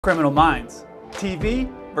Criminal Minds,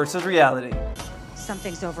 TV versus reality.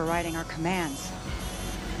 Something's overriding our commands.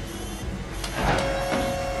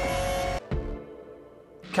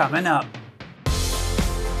 Coming up.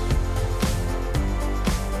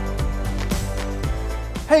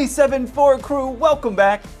 Hey 7-4 crew, welcome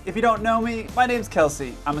back. If you don't know me, my name's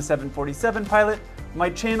Kelsey. I'm a 747 pilot. My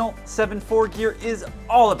channel, 7-4 Gear, is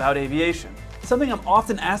all about aviation. Something I'm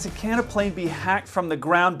often asked, can a plane be hacked from the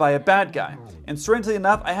ground by a bad guy? And strangely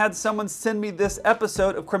enough, I had someone send me this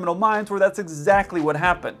episode of Criminal Minds where that's exactly what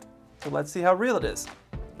happened. So let's see how real it is.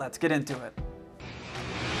 Let's get into it.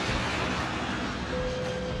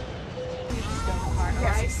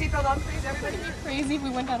 Alright, seatbelt on please, everybody. It'd be crazy if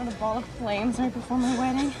we went out in a ball of flames right before my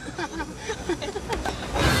wedding.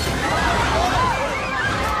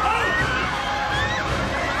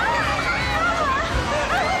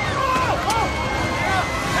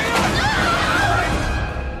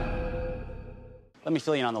 Let me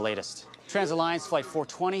fill you in on the latest. Trans-Alliance Flight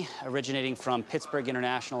 420, originating from Pittsburgh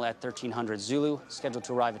International at 1300 Zulu, scheduled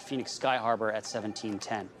to arrive at Phoenix Sky Harbor at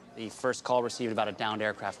 1710. The first call received about a downed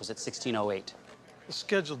aircraft was at 1608. The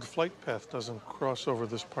scheduled flight path doesn't cross over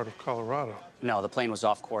this part of Colorado. No, the plane was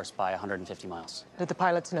off course by 150 miles. Did the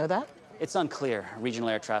pilots know that? It's unclear. Regional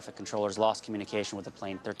air traffic controllers lost communication with the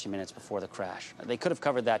plane 13 minutes before the crash. They could have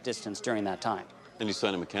covered that distance during that time. Any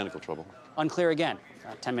sign of mechanical trouble? Unclear again.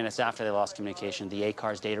 10 minutes after they lost communication, the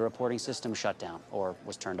ACARS data reporting system shut down or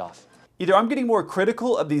was turned off. Either I'm getting more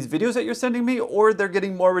critical of these videos that you're sending me, or they're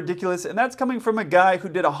getting more ridiculous, and that's coming from a guy who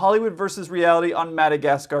did a Hollywood versus reality on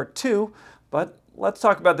Madagascar 2, but let's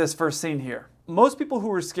talk about this first scene here. Most people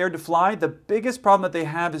who are scared to fly, the biggest problem that they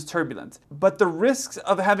have is turbulence, but the risks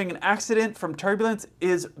of having an accident from turbulence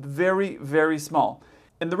is very, very small.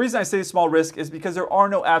 And the reason I say small risk is because there are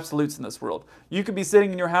no absolutes in this world. You could be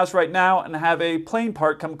sitting in your house right now and have a plane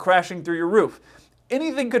part come crashing through your roof.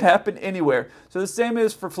 Anything could happen anywhere. So the same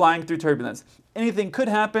is for flying through turbulence. Anything could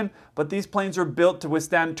happen, but these planes are built to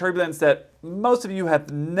withstand turbulence that most of you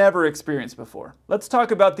have never experienced before. Let's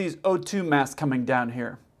talk about these O2 masks coming down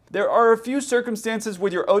here. There are a few circumstances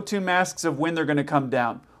with your O2 masks of when they're going to come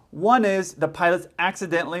down. One is the pilots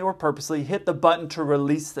accidentally or purposely hit the button to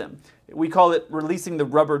release them. We call it releasing the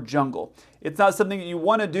rubber jungle. It's not something that you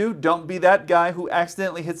want to do. Don't be that guy who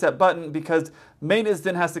accidentally hits that button, because maintenance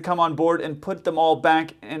then has to come on board and put them all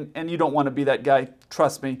back, and you don't want to be that guy.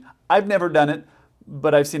 Trust me, I've never done it,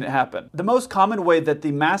 but I've seen it happen. The most common way that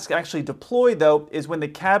the masks actually deploy, though, is when the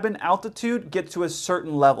cabin altitude gets to a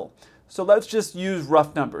certain level. So let's just use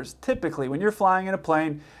rough numbers. Typically, when you're flying in a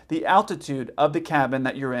plane, the altitude of the cabin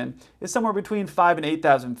that you're in is somewhere between 5,000 and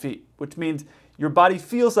 8,000 feet, which means your body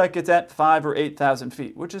feels like it's at 5,000 or 8,000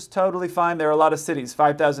 feet, which is totally fine. There are a lot of cities.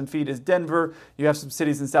 5,000 feet is Denver. You have some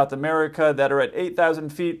cities in South America that are at 8,000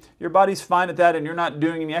 feet. Your body's fine at that, and you're not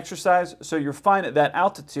doing any exercise, so you're fine at that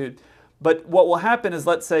altitude. But what will happen is,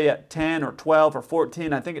 let's say at 10 or 12 or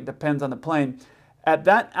 14, I think it depends on the plane, at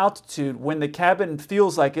that altitude, when the cabin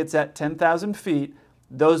feels like it's at 10,000 feet,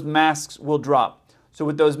 those masks will drop. So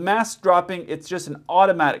with those masks dropping, it's just an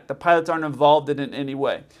automatic. The pilots aren't involved in it in any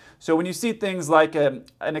way. So when you see things like an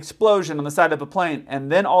explosion on the side of a plane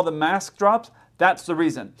and then all the mask drops, that's the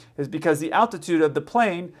reason. Is because the altitude of the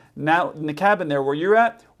plane, now in the cabin there where you're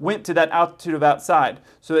at, went to that altitude of outside.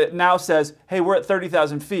 So it now says, hey, we're at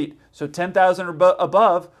 30,000 feet. So 10,000 or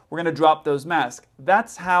above, we're going to drop those masks.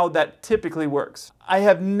 That's how that typically works. I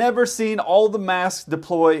have never seen all the masks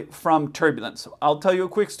deploy from turbulence. I'll tell you a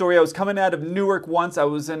quick story. I was coming out of Newark once. I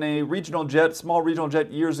was in a regional jet, small regional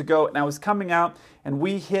jet years ago, and I was coming out and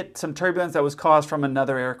we hit some turbulence that was caused from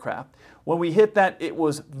another aircraft. When we hit that, it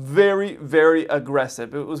was very, very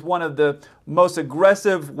aggressive. It was one of the most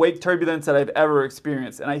aggressive wake turbulence that I've ever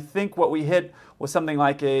experienced. And I think what we hit was something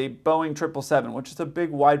like a Boeing 777, which is a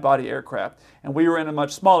big wide-body aircraft. And we were in a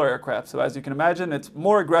much smaller aircraft. So as you can imagine, it's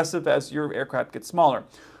more aggressive as your aircraft gets smaller.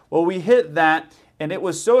 Well, we hit that, and it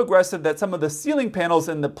was so aggressive that some of the ceiling panels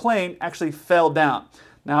in the plane actually fell down.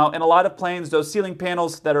 Now, in a lot of planes, those ceiling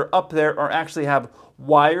panels that are up there actually have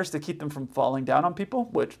wires to keep them from falling down on people,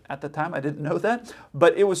 which at the time I didn't know that,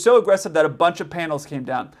 but it was so aggressive that a bunch of panels came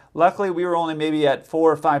down. Luckily, we were only maybe at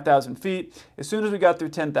 4,000 or 5,000 feet. As soon as we got through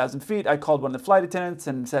 10,000 feet, I called one of the flight attendants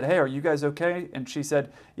and said, hey, are you guys okay? And she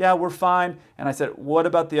said, yeah, we're fine. And I said, what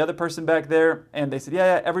about the other person back there? And they said,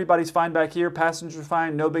 yeah, everybody's fine back here. Passengers are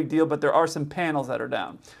fine, no big deal, but there are some panels that are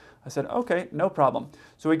down. I said, okay, no problem.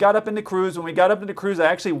 So we got up into cruise. When we got up into cruise, I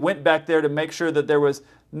actually went back there to make sure that there was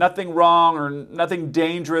nothing wrong or nothing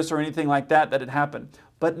dangerous or anything like that had happened.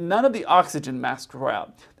 but none of the oxygen masks were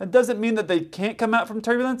out. That doesn't mean that they can't come out from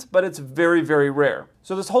turbulence, but it's very, very rare.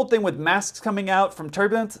 So this whole thing with masks coming out from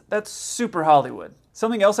turbulence, that's super Hollywood.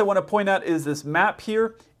 Something else I want to point out is this map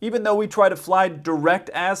here. Even though we try to fly direct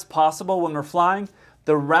as possible when we're flying,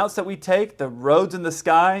 the routes that we take, the roads in the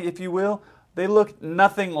sky, if you will, they look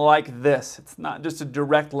nothing like this. It's not just a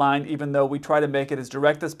direct line, even though we try to make it as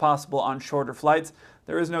direct as possible on shorter flights.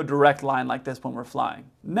 There is no direct line like this when we're flying.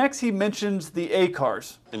 Next, he mentions the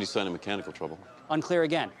ACARS. Any sign of mechanical trouble? Unclear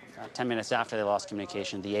again. 10 minutes after they lost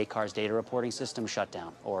communication, the ACARS data reporting system shut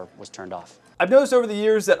down or was turned off. I've noticed over the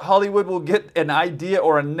years that Hollywood will get an idea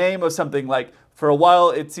or a name of something. Like, for a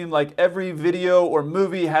while, it seemed like every video or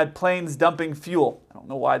movie had planes dumping fuel. I don't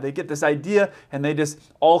know why they get this idea and they just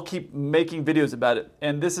all keep making videos about it.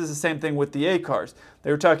 And this is the same thing with the ACARS.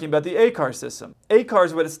 They were talking about the ACARS system.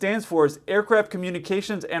 ACARS, what it stands for is Aircraft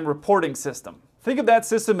Communications and Reporting System. Think of that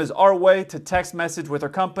system as our way to text message with our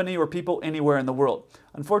company or people anywhere in the world.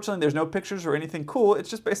 Unfortunately, there's no pictures or anything cool. It's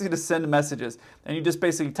just basically to send messages. And you just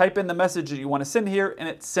basically type in the message that you want to send here and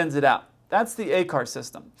it sends it out. That's the ACARS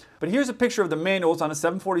system. But here's a picture of the manuals on a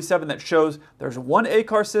 747 that shows there's one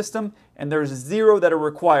ACARS system and there's 0 that are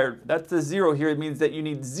required. That's the 0 here. It means that you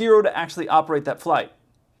need 0 to actually operate that flight.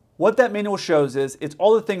 What that manual shows is it's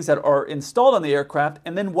all the things that are installed on the aircraft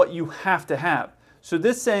and then what you have to have. So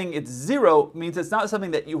this saying it's 0 means it's not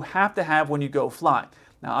something that you have to have when you go fly.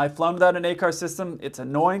 Now, I've flown without an ACARS system. It's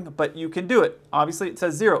annoying, but you can do it. Obviously, it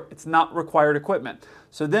says 0. It's not required equipment.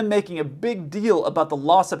 So then making a big deal about the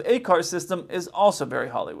loss of ACARS system is also very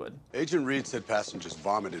Hollywood. Agent Reed said passengers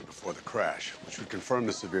vomited before the crash, which would confirm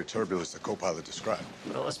the severe turbulence the co-pilot described.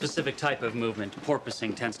 Well, a specific type of movement,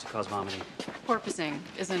 porpoising, tends to cause vomiting. Porpoising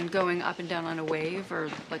isn't going up and down on a wave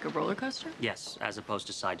or like a roller coaster? Yes, as opposed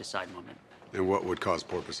to side-to-side movement. And what would cause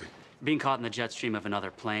porpoising? Being caught in the jet stream of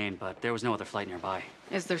another plane, but there was no other flight nearby.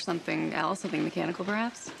 Is there something else, something mechanical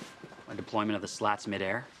perhaps? A deployment of the slats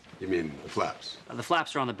midair. You mean the flaps? The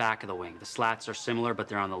flaps are on the back of the wing. The slats are similar, but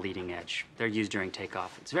they're on the leading edge. They're used during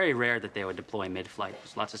takeoff. It's very rare that they would deploy mid-flight.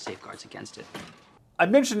 There's lots of safeguards against it. I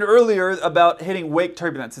mentioned earlier about hitting wake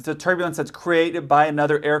turbulence. It's a turbulence that's created by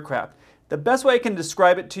another aircraft. The best way I can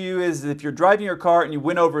describe it to you is if you're driving your car and you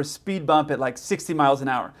went over a speed bump at like 60 miles an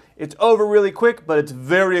hour. It's over really quick, but it's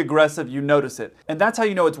very aggressive. You notice it. And that's how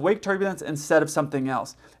you know it's wake turbulence instead of something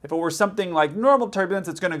else. If it were something like normal turbulence,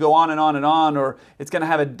 it's going to go on and on and on, or it's going to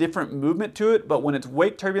have a different movement to it. But when it's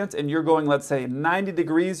wake turbulence and you're going, let's say, 90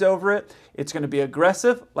 degrees over it, it's going to be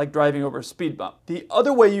aggressive, like driving over a speed bump. The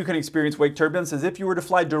other way you can experience wake turbulence is if you were to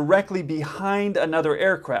fly directly behind another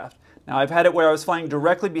aircraft. Now, I've had it where I was flying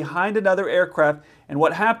directly behind another aircraft, and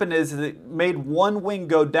what happened is it made one wing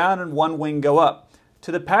go down and one wing go up.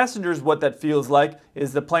 To the passengers, what that feels like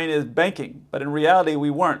is the plane is banking, but in reality, we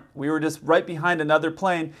weren't. We were just right behind another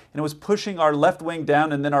plane, and it was pushing our left wing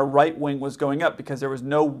down, and then our right wing was going up because there was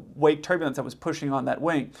no wake turbulence that was pushing on that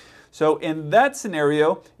wing. So in that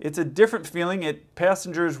scenario, it's a different feeling.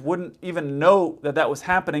 Passengers wouldn't even know that that was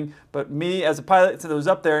happening, but me as a pilot, since I was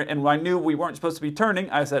up there and I knew we weren't supposed to be turning,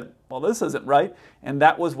 I said, well, this isn't right, and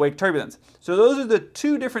that was wake turbulence. So those are the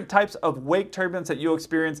two different types of wake turbulence that you'll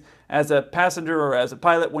experience as a passenger or as a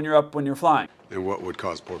pilot when you're flying. And what would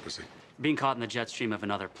cause porpoising? Being caught in the jet stream of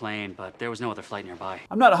another plane, but there was no other flight nearby.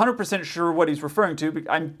 I'm not 100% sure what he's referring to.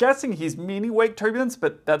 I'm guessing he's meaning wake turbulence,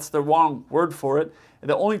 but that's the wrong word for it.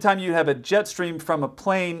 The only time you have a jet stream from a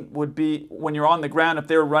plane would be when you're on the ground. If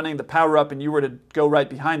they were running the power up and you were to go right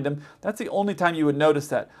behind them, that's the only time you would notice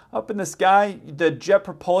that. Up in the sky, the jet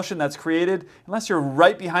propulsion that's created, unless you're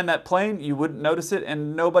right behind that plane, you wouldn't notice it,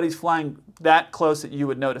 and nobody's flying that close that you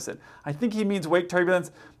would notice it. I think he means wake turbulence,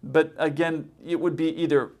 but again, it would be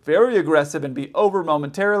either very aggressive and be over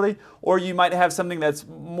momentarily, or you might have something that's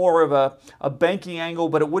more of a banking angle,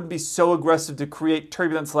 but it wouldn't be so aggressive to create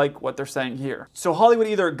turbulence like what they're saying here. So Hollywood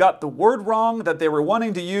either got the word wrong that they were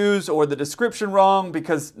wanting to use or the description wrong,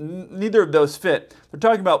 because neither of those fit. They're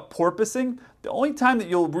talking about porpoising. The only time that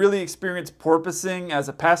you'll really experience porpoising as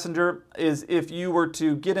a passenger is if you were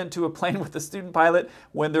to get into a plane with a student pilot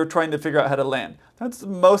when they're trying to figure out how to land. That's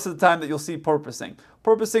most of the time that you'll see porpoising.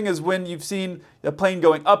 Porpoising is when you've seen a plane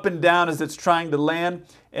going up and down as it's trying to land,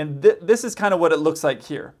 and this is kind of what it looks like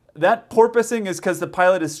here. That porpoising is because the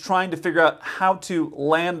pilot is trying to figure out how to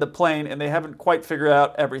land the plane and they haven't quite figured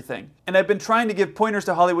out everything. And I've been trying to give pointers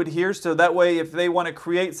to Hollywood here so that way if they want to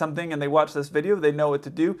create something and they watch this video, they know what to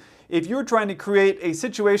do. If you're trying to create a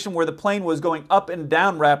situation where the plane was going up and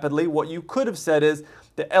down rapidly, what you could have said is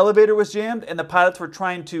the elevator was jammed and the pilots were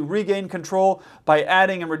trying to regain control by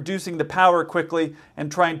adding and reducing the power quickly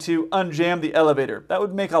and trying to unjam the elevator. That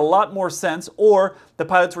would make a lot more sense. Or the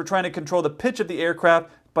pilots were trying to control the pitch of the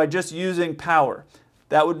aircraft by just using power.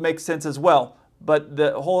 That would make sense as well. But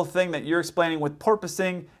the whole thing that you're explaining with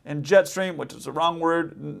porpoising and jet stream, which is the wrong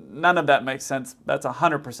word, none of that makes sense. That's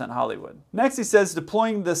 100% Hollywood. Next he says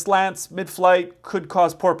deploying the slats mid-flight could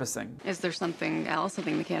cause porpoising. Is there something else,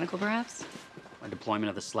 something mechanical perhaps? A deployment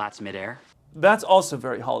of the slats midair. That's also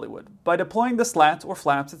very Hollywood. By deploying the slats or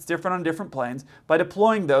flaps, it's different on different planes. By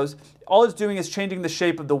deploying those, all it's doing is changing the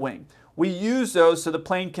shape of the wing. We use those so the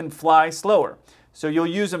plane can fly slower. So you'll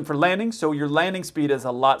use them for landing, so your landing speed is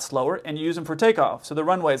a lot slower, and you use them for takeoff. So the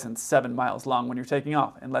runway isn't 7 miles long when you're taking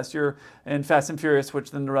off, unless you're in Fast and Furious,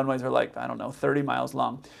 which then the runways are like, I don't know, 30 miles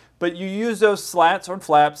long. But you use those slats or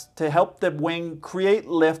flaps to help the wing create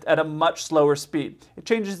lift at a much slower speed. It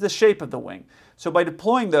changes the shape of the wing. So by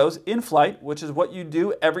deploying those in flight, which is what you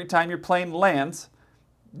do every time your plane lands,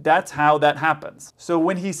 that's how that happens. So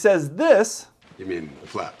when he says this, You mean the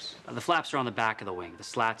flaps? The flaps are on the back of the wing. The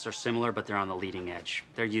slats are similar, but they're on the leading edge.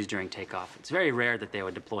 They're used during takeoff. It's very rare that they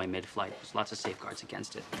would deploy mid-flight. There's lots of safeguards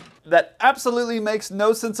against it. that absolutely makes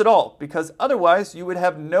no sense at all, because otherwise you would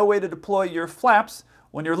have no way to deploy your flaps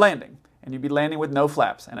when you're landing. And you'd be landing with no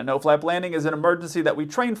flaps. And a no-flap landing is an emergency that we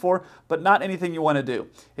train for, but not anything you want to do.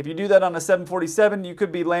 If you do that on a 747, you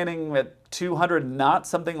could be landing at 200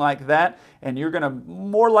 knots, something like that, and you're going to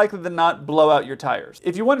more likely than not blow out your tires.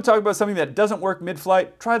 If you want to talk about something that doesn't work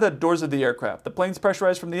mid-flight, try the doors of the aircraft. The plane's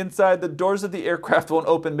pressurized from the inside. The doors of the aircraft won't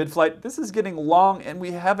open mid-flight. This is getting long, and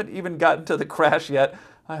we haven't even gotten to the crash yet.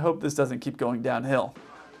 I hope this doesn't keep going downhill.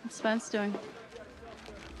 What's Spence doing?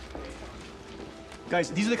 Guys,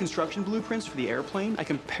 these are the construction blueprints for the airplane. I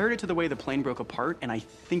compared it to the way the plane broke apart, and I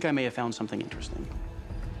think I may have found something interesting.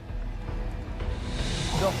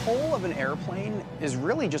 The hull of an airplane is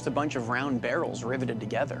really just a bunch of round barrels riveted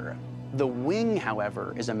together. The wing,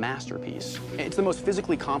 however, is a masterpiece. It's the most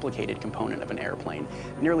physically complicated component of an airplane.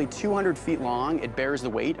 Nearly 200 feet long, it bears the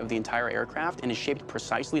weight of the entire aircraft and is shaped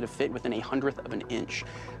precisely to fit within 1/100th of an inch.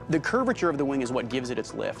 The curvature of the wing is what gives it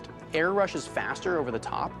its lift. Air rushes faster over the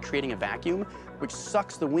top, creating a vacuum, which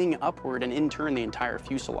sucks the wing upward and in turn the entire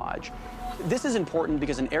fuselage. This is important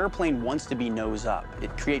because an airplane wants to be nose up.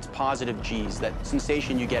 It creates positive G's, that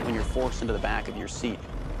sensation you get when you're forced into the back of your seat.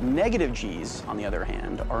 Negative G's, on the other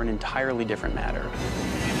hand, are an entirely different matter.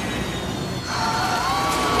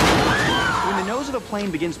 When the nose of a plane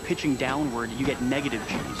begins pitching downward, you get negative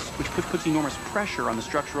G's, which puts enormous pressure on the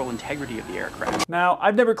structural integrity of the aircraft. Now,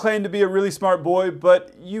 I've never claimed to be a really smart boy,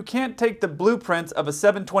 but you can't take the blueprints of a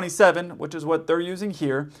 727, which is what they're using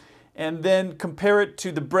here, and then compare it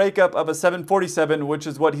to the breakup of a 747, which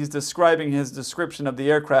is what he's describing in his description of the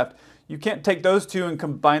aircraft. You can't take those two and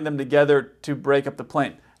combine them together to break up the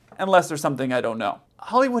plane, unless there's something I don't know.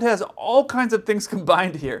 Hollywood has all kinds of things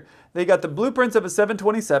combined here. They got the blueprints of a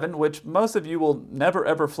 727, which most of you will never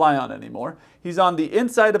ever fly on anymore. He's on the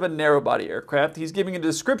inside of a narrow-body aircraft. He's giving a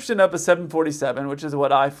description of a 747, which is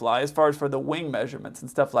what I fly, as far as for the wing measurements and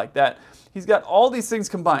stuff like that. He's got all these things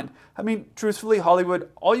combined. I mean, truthfully, Hollywood,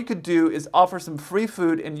 all you could do is offer some free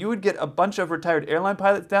food, and you would get a bunch of retired airline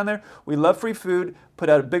pilots down there. We love free food. Put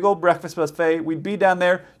out a big old breakfast buffet. We'd be down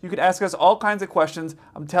there. You could ask us all kinds of questions.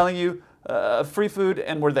 I'm telling you, free food,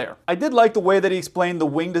 and we're there. I did like the way that he explained the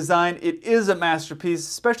wing design. It is a masterpiece,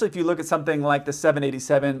 especially if you look at something like the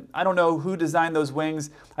 787. I don't know who designed those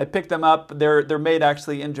wings. I picked them up. They're made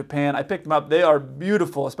actually in Japan. I picked them up. They are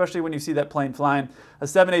beautiful, especially when you see that plane flying. A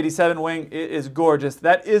 787 wing, it is gorgeous.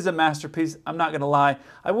 That is a masterpiece. I'm not going to lie.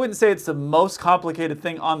 I wouldn't say it's the most complicated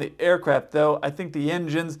thing on the aircraft, though. I think the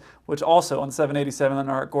engines, which also on 787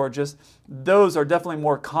 are gorgeous, those are definitely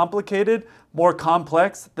more complicated, more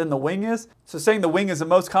complex than the wing is. So saying the wing is the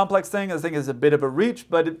most complex thing, I think is a bit of a reach,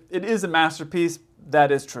 but it is a masterpiece.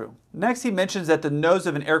 That is true. Next, he mentions that the nose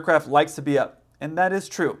of an aircraft likes to be up, and that is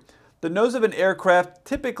true. The nose of an aircraft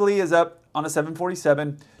typically is up on a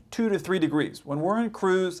 747 2 to 3 degrees. When we're in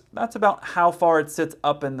cruise, that's about how far it sits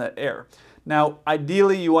up in the air. Now,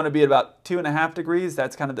 ideally, you want to be at about 2.5 degrees.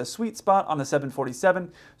 That's kind of the sweet spot on the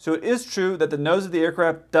 747. So it is true that the nose of the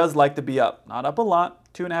aircraft does like to be up. Not up a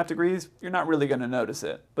lot, 2.5 degrees, you're not really going to notice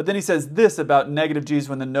it. But then he says this about negative G's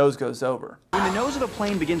when the nose goes over. When the nose of a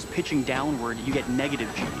plane begins pitching downward, you get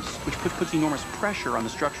negative G's, which puts enormous pressure on the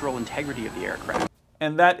structural integrity of the aircraft.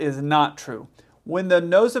 And that is not true. When the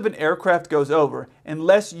nose of an aircraft goes over,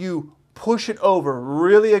 unless you push it over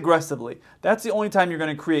really aggressively, that's the only time you're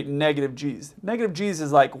going to create negative G's. Negative G's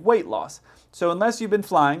is like weight loss. So unless you've been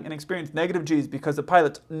flying and experienced negative G's because the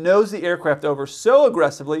pilot nose the aircraft over so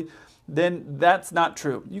aggressively, then that's not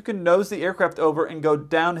true. You can nose the aircraft over and go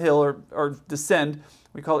downhill or descend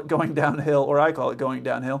We call it going downhill, or I call it going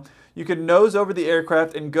downhill. You can nose over the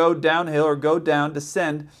aircraft and go downhill or go down,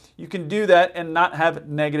 descend. You can do that and not have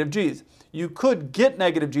negative G's. You could get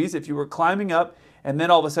negative G's if you were climbing up and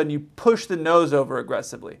then all of a sudden you push the nose over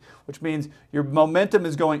aggressively, which means your momentum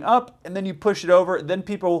is going up and then you push it over, then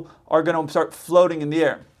people are going to start floating in the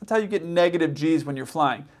air. That's how you get negative G's when you're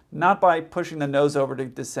flying, not by pushing the nose over to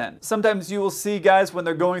descend. Sometimes you will see guys when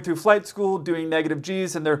they're going through flight school doing negative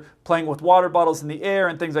G's and they're playing with water bottles in the air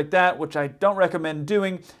and things like that, which I don't recommend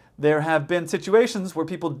doing. There have been situations where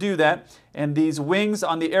people do that, and these wings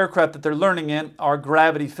on the aircraft that they're learning in are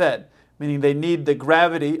gravity fed, meaning they need the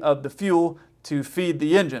gravity of the fuel to feed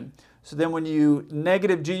the engine. So then when you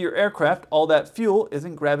negative G your aircraft, all that fuel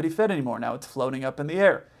isn't gravity fed anymore. Now it's floating up in the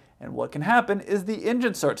air. And what can happen is the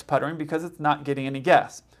engine starts puttering because it's not getting any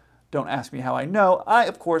gas. Don't ask me how I know. I,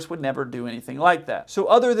 of course, would never do anything like that. So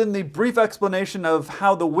other than the brief explanation of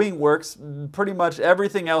how the wing works, pretty much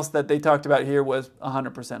everything else that they talked about here was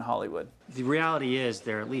 100% Hollywood. The reality is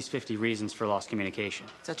there are at least 50 reasons for lost communication.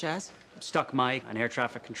 Such as? Stuck mic, an air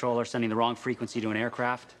traffic controller sending the wrong frequency to an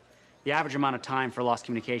aircraft. The average amount of time for lost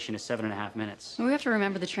communication is 7.5 minutes. We have to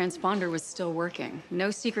remember the transponder was still working. No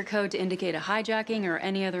secret code to indicate a hijacking or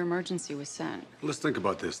any other emergency was sent. Let's think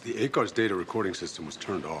about this. The ACARS data recording system was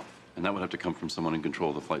turned off. And that would have to come from someone in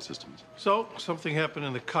control of the flight systems. So, something happened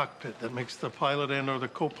in the cockpit that makes the pilot and or the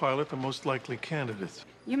co-pilot the most likely candidates.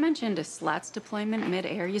 You mentioned a Slat's deployment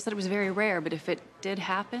mid-air. You said it was very rare, but if it did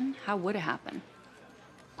happen, how would it happen?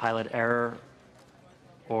 Pilot error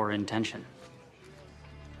or intention.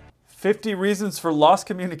 50 reasons for lost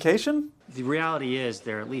communication? The reality is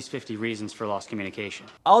there are at least 50 reasons for lost communication.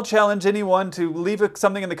 I'll challenge anyone to leave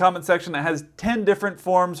something in the comment section that has 10 different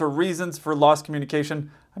forms or reasons for lost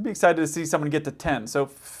communication. I'd be excited to see someone get to 10, so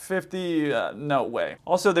 50, no way.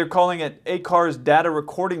 Also, they're calling it ACARS data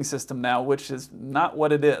recording system now, which is not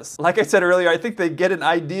what it is. Like I said earlier, I think they get an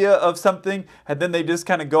idea of something and then they just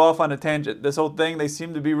kind of go off on a tangent. This whole thing, they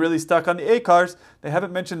seem to be really stuck on the ACARS. They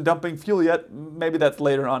haven't mentioned dumping fuel yet. Maybe that's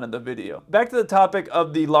later on in the video. Back to the topic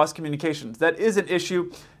of the lost communications. That is an issue.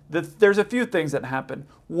 There's a few things that happen.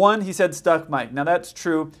 One, he said stuck mic. Now that's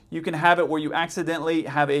true. You can have it where you accidentally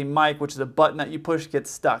have a mic, which is a button that you push,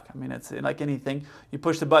 gets stuck. I mean, it's like anything. You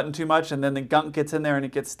push the button too much and then the gunk gets in there and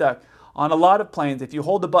it gets stuck. On a lot of planes, if you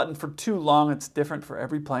hold the button for too long, it's different for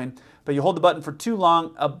every plane, but you hold the button for too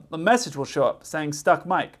long, a message will show up saying stuck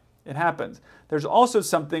mic. It happens. There's also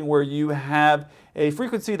something where you have a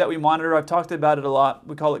frequency that we monitor. I've talked about it a lot.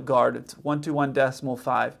 We call it GARD. It's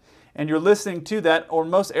 121.5. And you're listening to that, or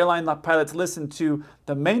most airline pilots listen to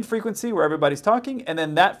the main frequency where everybody's talking, and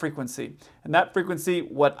then that frequency. And that frequency,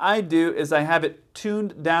 what I do is I have it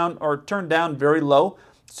tuned down or turned down very low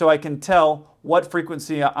so I can tell what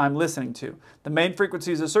frequency I'm listening to. The main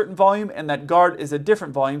frequency is a certain volume, and that GARD is a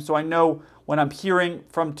different volume, so I know when I'm hearing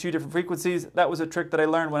from two different frequencies. That was a trick that I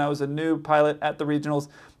learned when I was a new pilot at the regionals.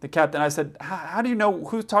 The captain, I said, how do you know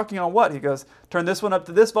who's talking on what? He goes, turn this one up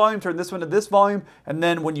to this volume, turn this one to this volume, and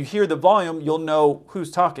then when you hear the volume, you'll know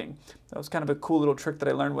who's talking. That was kind of a cool little trick that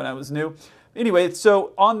I learned when I was new. Anyway,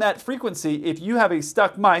 so on that frequency, if you have a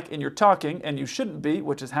stuck mic and you're talking, and you shouldn't be,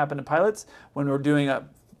 which has happened to pilots when we're doing a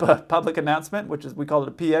public announcement, which is, we call it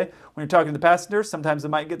a PA. When you're talking to the passengers, sometimes it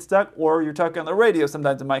might get stuck, or you're talking on the radio,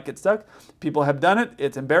 sometimes it might get stuck. People have done it.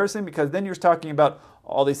 It's embarrassing because then you're talking about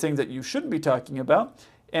all these things that you shouldn't be talking about,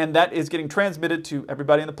 and that is getting transmitted to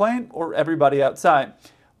everybody in the plane or everybody outside.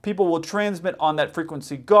 People will transmit on that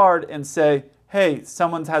frequency GARD and say, hey,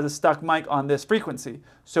 someone has a stuck mic on this frequency.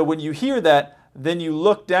 So when you hear that, then you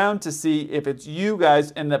look down to see if it's you guys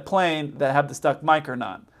in the plane that have the stuck mic or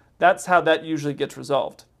not. That's how that usually gets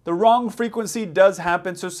resolved. The wrong frequency does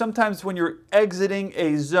happen, so sometimes when you're exiting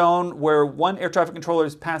a zone where one air traffic controller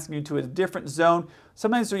is passing you to a different zone,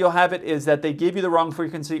 sometimes what you'll have it is that they give you the wrong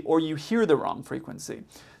frequency or you hear the wrong frequency.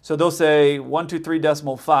 So they'll say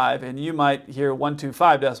 123.5 and you might hear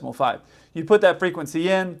 125.5. You put that frequency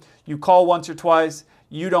in, you call once or twice,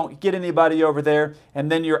 you don't get anybody over there,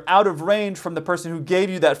 and then you're out of range from the person who gave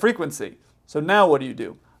you that frequency. So now what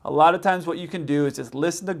do? A lot of times what you can do is just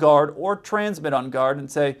listen to GARD or transmit on GARD and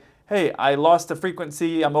say, hey, I lost the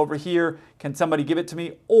frequency, I'm over here, can somebody give it to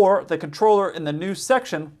me? Or the controller in the new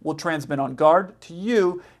section will transmit on GARD to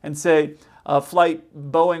you and say, flight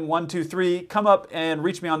Boeing 123, come up and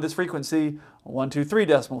reach me on this frequency,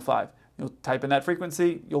 123.5. You'll type in that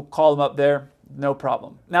frequency, you'll call them up there, no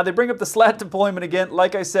problem. Now they bring up the slat deployment again.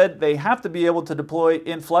 Like I said, they have to be able to deploy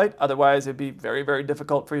in flight, otherwise it'd be very, very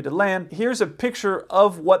difficult for you to land. Here's a picture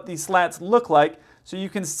of what these slats look like, so you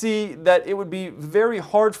can see that it would be very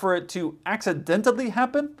hard for it to accidentally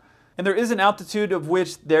happen. And there is an altitude of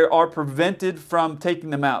which they are prevented from taking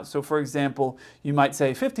them out. So for example, you might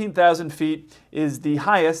say 15,000 feet is the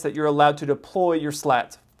highest that you're allowed to deploy your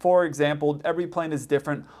slats. For example, every plane is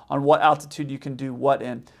different on what altitude you can do what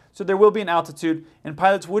in. So there will be an altitude, and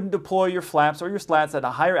pilots wouldn't deploy your flaps or your slats at a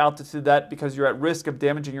higher altitude than that because you're at risk of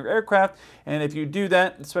damaging your aircraft. And if you do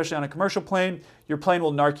that, especially on a commercial plane, your plane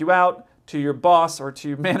will narc you out to your boss or to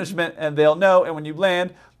your management, and they'll know. And when you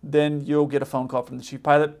land, then you'll get a phone call from the chief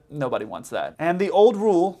pilot. Nobody wants that. And the old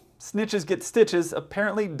rule, snitches get stitches,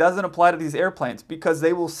 apparently doesn't apply to these airplanes because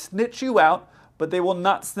they will snitch you out, but they will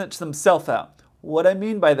not snitch themselves out. What I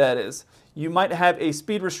mean by that is, you might have a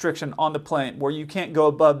speed restriction on the plane where you can't go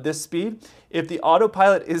above this speed. If the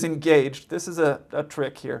autopilot is engaged, this is a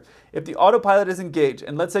trick here. If the autopilot is engaged,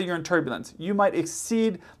 and let's say you're in turbulence, you might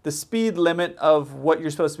exceed the speed limit of what you're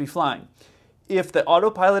supposed to be flying. If the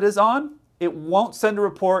autopilot is on, it won't send a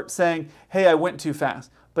report saying, hey, I went too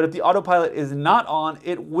fast. But if the autopilot is not on,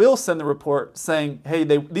 it will send the report saying, hey,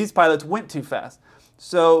 these pilots went too fast.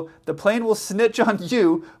 So the plane will snitch on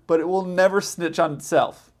you, but it will never snitch on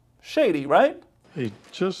itself. Shady, right? He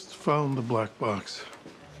just found the black box.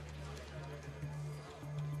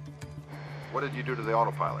 What did you do to the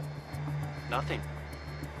autopilot? Nothing.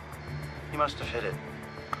 He must have hit it.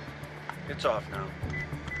 It's off now.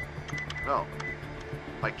 No.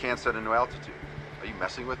 I can't set a new altitude. Are you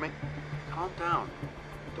messing with me? Calm down.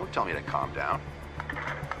 Don't tell me to calm down.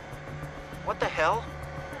 What the hell?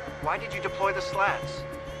 Why did you deploy the slats?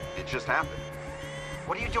 It just happened.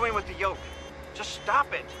 What are you doing with the yoke? Just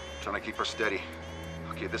stop it. Trying to keep her steady.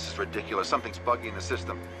 Okay, this is ridiculous. Something's buggy in the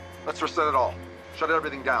system. Let's reset it all. Shut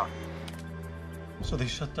everything down. So they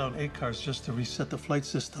shut down ACARS just to reset the flight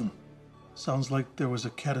system. Sounds like there was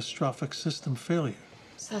a catastrophic system failure.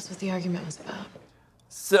 So that's what the argument was about.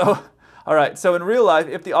 So, all right, so in real life,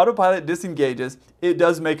 if the autopilot disengages, it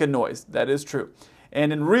does make a noise. That is true.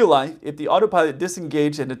 And in real life, if the autopilot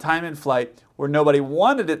disengaged at a time in flight where nobody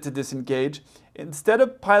wanted it to disengage, instead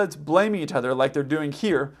of pilots blaming each other like they're doing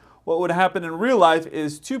here, what would happen in real life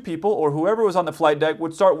is two people or whoever was on the flight deck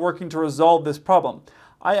would start working to resolve this problem.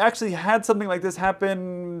 I actually had something like this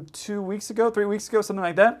happen 2 weeks ago, 3 weeks ago, something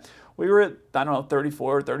like that. We were at, I don't know,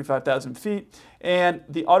 34, 35,000 feet, and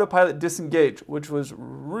the autopilot disengaged, which was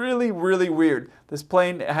really, really weird. This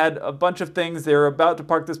plane had a bunch of things. They were about to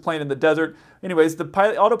park this plane in the desert. Anyways, the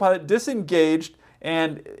autopilot disengaged,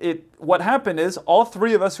 and what happened is all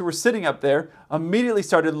three of us who were sitting up there immediately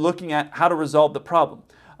started looking at how to resolve the problem.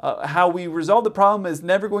 How we resolve the problem is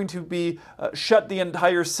never going to be shut the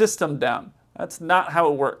entire system down. That's not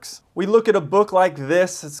how it works. We look at a book like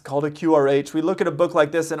this, it's called a QRH. We look at a book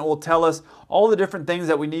like this and it will tell us all the different things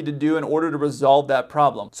that we need to do in order to resolve that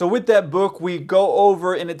problem. So with that book, we go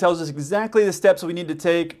over and it tells us exactly the steps we need to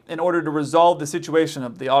take in order to resolve the situation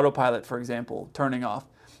of the autopilot, for example, turning off.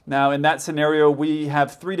 Now in that scenario, we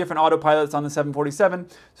have 3 different autopilots on the 747.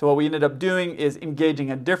 So what we ended up doing is engaging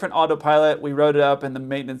a different autopilot. We wrote it up and the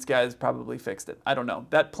maintenance guys probably fixed it. I don't know.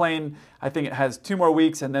 That plane, I think it has 2 more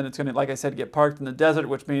weeks and then it's going to, like I said, get parked in the desert,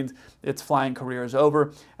 which means its flying career is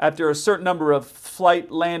over. After a certain number of flight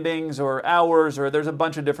landings or hours, or there's a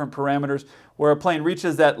bunch of different parameters where a plane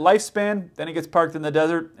reaches that lifespan, then it gets parked in the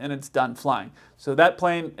desert and it's done flying. So that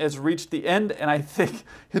plane has reached the end and I think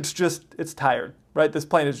it's tired. Right, this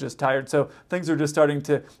plane is just tired, so things are just starting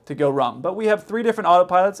to go wrong. But we have 3 different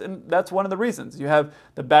autopilots, and that's one of the reasons. You have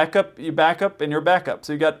the backup, your backup, and your backup.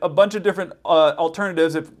 So you got a bunch of different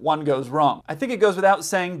alternatives if one goes wrong. I think it goes without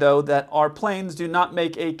saying, though, that our planes do not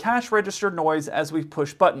make a cash register noise as we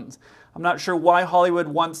push buttons. I'm not sure why Hollywood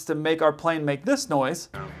wants to make our plane make this noise.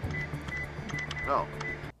 No.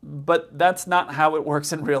 But that's not how it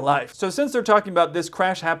works in real life. So since they're talking about this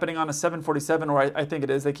crash happening on a 747, or I think it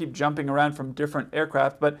is, they keep jumping around from different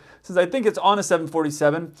aircraft, but since I think it's on a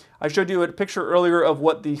 747, I showed you a picture earlier of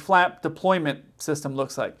what the flap deployment system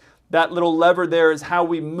looks like. That little lever there is how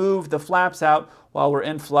we move the flaps out while we're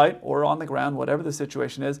in flight or on the ground, whatever the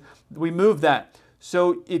situation is. We move that.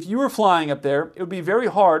 So if you were flying up there, it would be very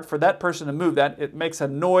hard for that person to move that. It makes a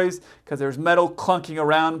noise because there's metal clunking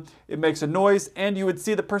around. It makes a noise and you would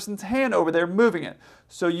see the person's hand over there moving it.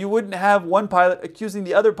 So you wouldn't have one pilot accusing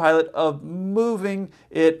the other pilot of moving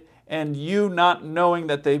it and you not knowing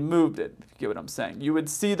that they moved it, if you get what I'm saying. You would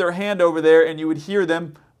see their hand over there and you would hear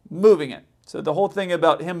them moving it. So the whole thing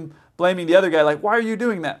about him blaming the other guy, like, why are you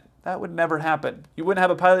doing that? That would never happen. You wouldn't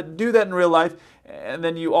have a pilot do that in real life. And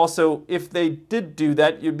then you also, if they did do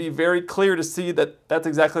that, you'd be very clear to see that that's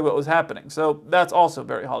exactly what was happening. So that's also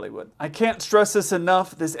very Hollywood. I can't stress this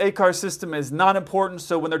enough. This ACARS system is not important.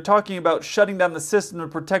 So when they're talking about shutting down the system to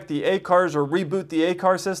protect the ACARS or reboot the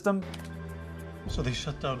ACARS system, So they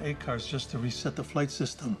shut down ACARS just to reset the flight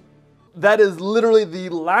system. That is literally the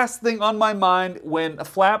last thing on my mind when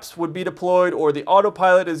flaps would be deployed or the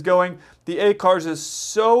autopilot is going. The ACARS is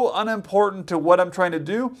so unimportant to what I'm trying to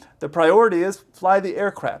do. The priority is fly the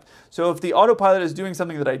aircraft. So if the autopilot is doing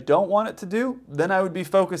something that I don't want it to do, then I would be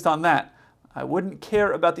focused on that. I wouldn't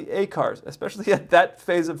care about the ACARS, especially at that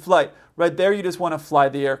phase of flight. Right there, you just want to fly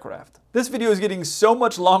the aircraft. This video is getting so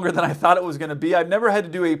much longer than I thought it was going to be. I've never had to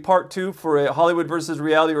do a part 2 for a Hollywood versus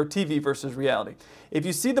reality or TV versus reality. If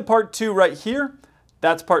you see the part 2 right here,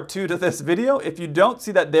 that's part 2 to this video. If you don't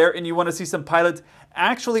see that there and you want to see some pilots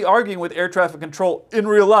actually arguing with air traffic control in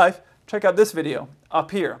real life, check out this video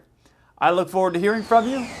up here. I look forward to hearing from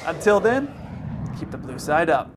you. Until then, keep the blue side up.